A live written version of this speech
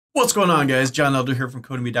What's going on, guys? John Elder here from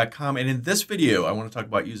Codemy.com, and in this video I want to talk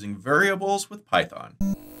about using variables with Python.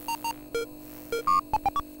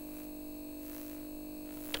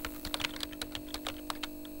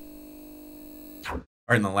 Alright,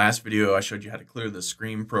 in the last video I showed you how to clear the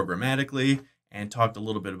screen programmatically and talked a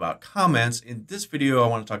little bit about comments. In this video I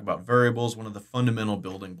want to talk about variables, one of the fundamental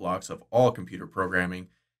building blocks of all computer programming,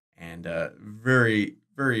 and very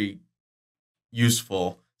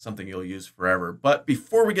useful, something you'll use forever. But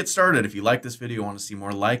before we get started, if you like this video and want to see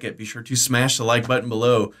more like it, be sure to smash the like button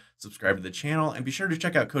below, subscribe to the channel, and be sure to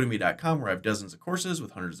check out Codemy.com, where I have dozens of courses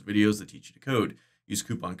with hundreds of videos that teach you to code. Use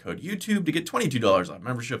coupon code YouTube to get $22 off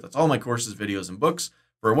membership. That's all my courses, videos, and books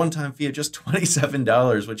for a one-time fee of just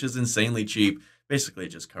 $27, which is insanely cheap. Basically, it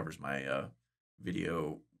just covers my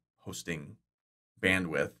video hosting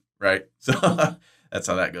bandwidth, right? So that's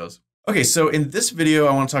how that goes. Okay, so in this video,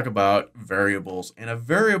 I want to talk about variables. And a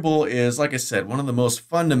variable is, like I said, one of the most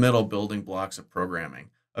fundamental building blocks of programming.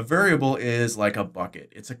 A variable is like a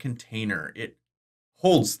bucket. It's a container. It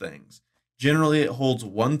holds things. Generally, it holds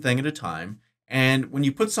one thing at a time. And when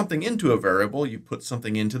you put something into a variable, you put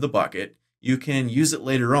something into the bucket. You can use it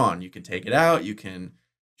later on. You can take it out. You can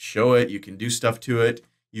show it. You can do stuff to it.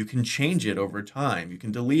 You can change it over time. You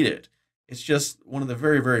can delete it. It's just one of the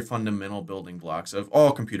very fundamental building blocks of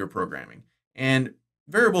all computer programming. And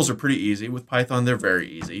variables are pretty easy. With Python, they're very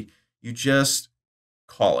easy. You just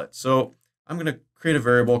call it. So I'm going to create a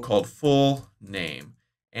variable called full name,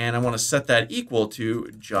 and I want to set that equal to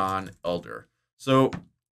John Elder. So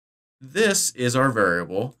this is our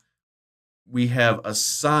variable. We have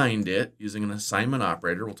assigned it using an assignment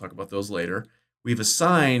operator. We'll talk about those later. We've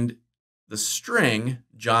assigned the string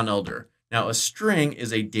John Elder. Now, a string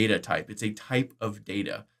is a data type. It's a type of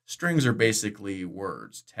data. Strings are basically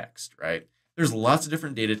words, text, right? There's lots of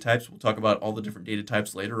different data types. We'll talk about all the different data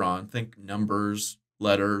types later on. Think numbers,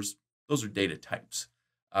 letters. Those are data types.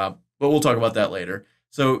 But we'll talk about that later.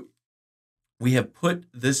 So we have put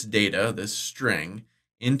this data, this string,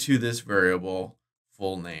 into this variable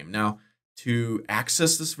full name. Now, to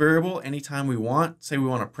access this variable anytime we want, say we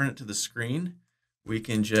want to print it to the screen, we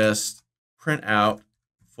can just print out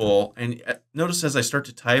full, and notice as I start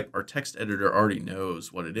to type, our text editor already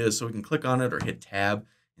knows what it is, so we can click on it or hit tab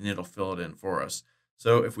and it'll fill it in for us.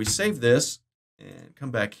 So if we save this and come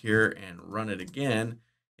back here and run it again,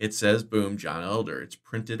 it says boom, John Elder. It's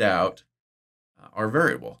printed out our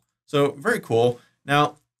variable. So very cool.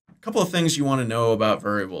 Now, a couple of things you want to know about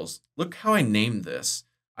variables. Look how I named this.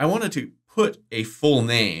 I wanted to put a full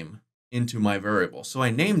name into my variable, so I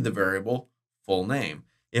named the variable full name.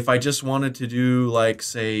 If I just wanted to do, like,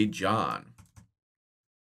 say, John,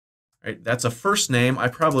 right? That's a first name. I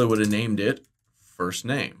probably would have named it first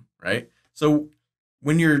name, right? So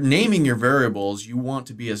when you're naming your variables, you want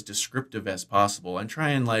to be as descriptive as possible and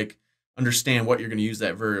try and understand what you're going to use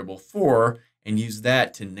that variable for and use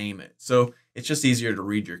that to name it. So it's just easier to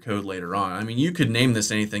read your code later on. I mean, you could name this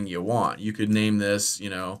anything you want. You could name this,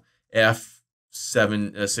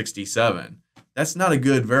 F767. That's not a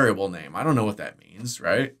good variable name. I don't know what that means,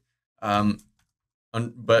 right? But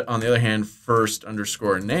on the other hand, first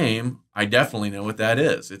underscore name, I definitely know what that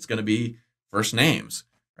is. It's going to be first names,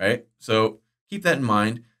 right? So keep that in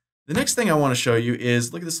mind. The next thing I want to show you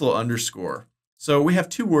is, look at this little underscore. So we have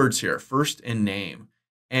two words here, first and name,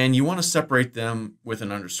 and you want to separate them with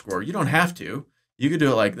an underscore. You don't have to. You could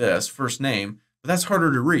do it like this, first name, but that's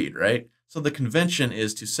harder to read, right? So the convention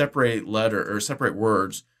is to separate separate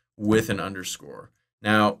words with an underscore.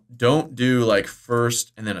 Now, don't do like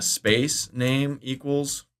first and then a space name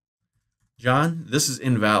equals John. This is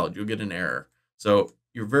invalid. You'll get an error. So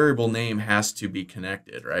your variable name has to be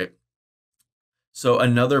connected, right? So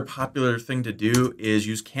another popular thing to do is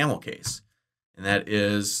use camel case. And that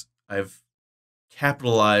is, I've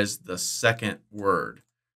capitalized the second word,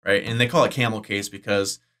 right? And they call it camel case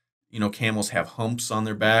because, camels have humps on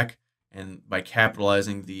their back. And by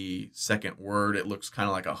capitalizing the second word, it looks kind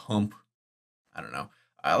of like a hump. I don't know.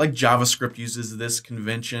 Like JavaScript uses this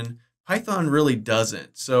convention. Python really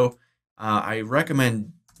doesn't. So I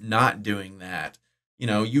recommend not doing that.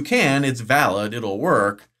 You can. It's valid. It'll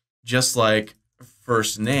work. Just like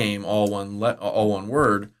first name, all one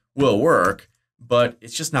word will work. But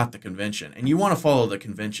it's just not the convention. And you want to follow the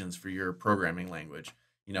conventions for your programming language.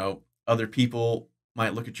 Other people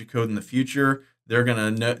might look at your code in the future. They're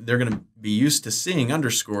gonna be used to seeing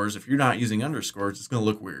underscores. If you're not using underscores, it's gonna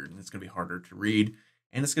look weird and it's gonna be harder to read,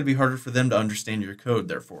 and it's gonna be harder for them to understand your code.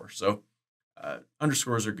 Therefore, so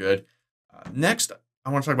underscores are good. Next, I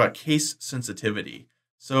want to talk about case sensitivity.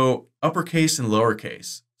 So uppercase and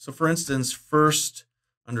lowercase. So for instance, first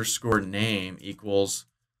underscore name equals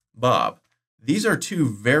Bob. these are two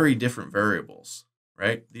very different variables,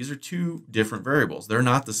 right? These are two different variables. They're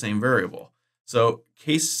not the same variable. So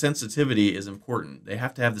case sensitivity is important. They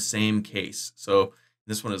have to have the same case. So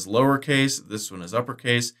this one is lowercase, this one is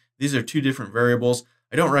uppercase. These are two different variables.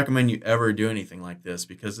 I don't recommend you ever do anything like this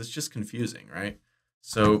because it's just confusing, right?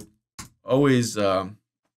 So always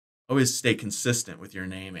stay consistent with your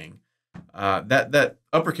naming. That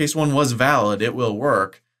uppercase one was valid. It will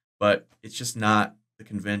work, but it's just not the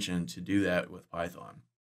convention to do that with Python.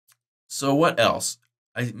 So what else?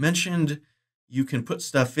 I mentioned you can put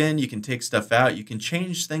stuff in, you can take stuff out, you can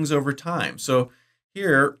change things over time. So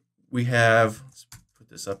here we have, let's put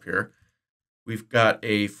this up here. We've got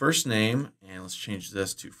a first name, and let's change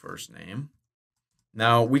this to first name.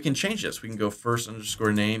 Now we can change this. We can go first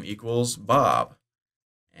underscore name equals Bob.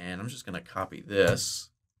 And I'm just going to copy this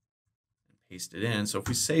and paste it in. So if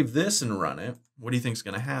we save this and run it, what do you think is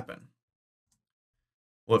going to happen?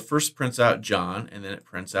 Well, it first prints out John, and then it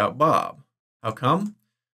prints out Bob. How come?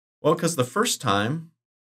 Well, because the first time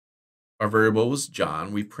our variable was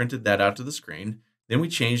John, we printed that out to the screen. Then we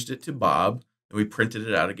changed it to Bob, and we printed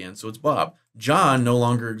it out again, so it's Bob. John no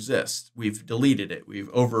longer exists. We've deleted it.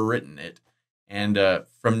 We've overwritten it. And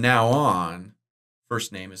from now on,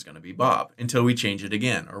 first name is going to be Bob until we change it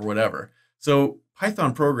again or whatever. So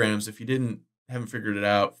Python programs, if you haven't figured it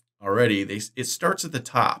out already, it starts at the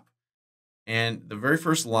top. And the very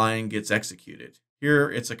first line gets executed. Here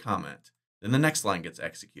it's a comment. Then the next line gets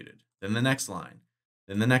executed. Then the next line.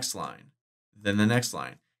 Then the next line. Then the next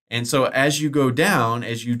line. And so as you go down,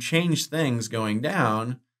 as you change things going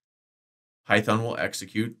down, Python will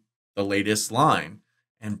execute the latest line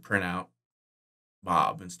and print out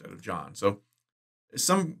Bob instead of John. So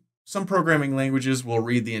some programming languages will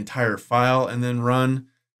read the entire file and then run.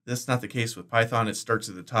 That's not the case with Python. It starts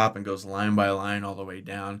at the top and goes line by line all the way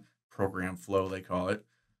down. Program flow, they call it.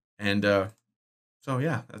 And so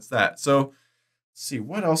yeah, that's that. So let's see,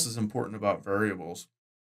 what else is important about variables?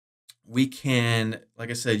 We can, like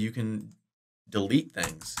I said, you can delete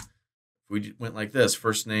things. If we went like this,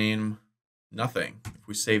 first name, nothing. If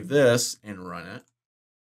we save this and run it,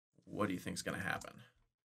 what do you think is going to happen?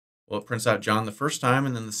 Well, it prints out John the first time,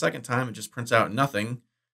 and then the second time it just prints out nothing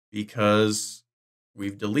because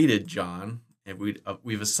we've deleted John and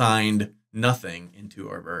we've assigned nothing into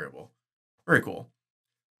our variable. Very cool.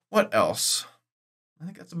 What else? I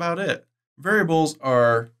think that's about it. Variables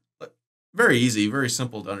are very easy, very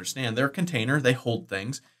simple to understand. They're a container. They hold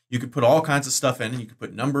things. You could put all kinds of stuff in. You could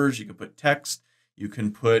put numbers. You could put text. You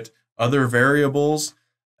can put other variables.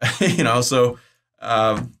 So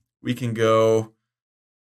we can go,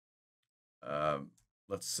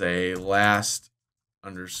 let's say last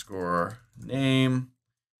underscore name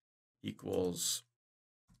equals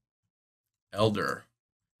elder.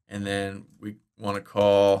 And then we want to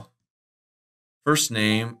call first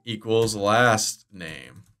name equals last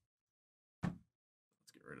name.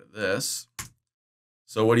 Let's get rid of this.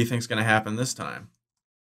 So what do you think is going to happen this time?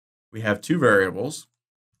 We have two variables,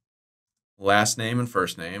 last name and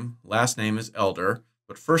first name. Last name is elder,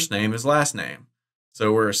 but first name is last name.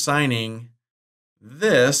 So we're assigning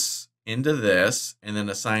this into this, and then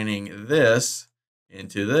assigning this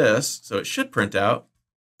into this. So it should print out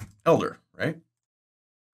elder, right?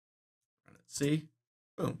 Let's see.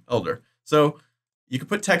 Boom, elder. So you could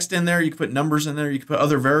put text in there, you could put numbers in there, you could put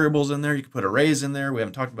other variables in there, you could put arrays in there. We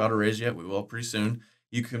haven't talked about arrays yet. We will pretty soon.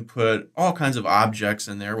 You can put all kinds of objects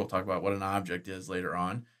in there. We'll talk about what an object is later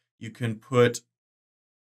on. You can put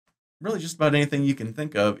really just about anything you can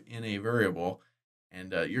think of in a variable,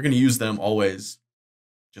 and you're going to use them always,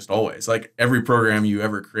 just always. Like every program you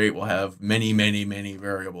ever create will have many, many, many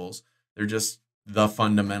variables. They're just the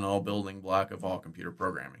fundamental building block of all computer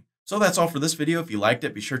programming. So that's all for this video. If you liked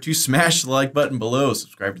it, be sure to smash the like button below,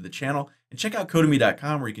 subscribe to the channel, and check out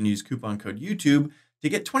Codemy.com where you can use coupon code YouTube to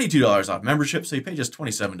get $22 off membership. So you pay just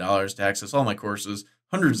 $27 to access all my courses,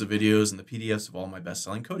 hundreds of videos, and the PDFs of all my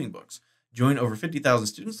best-selling coding books. Join over 50,000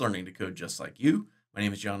 students learning to code just like you. My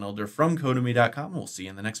name is John Elder from Codemy.com, and we'll see you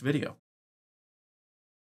in the next video.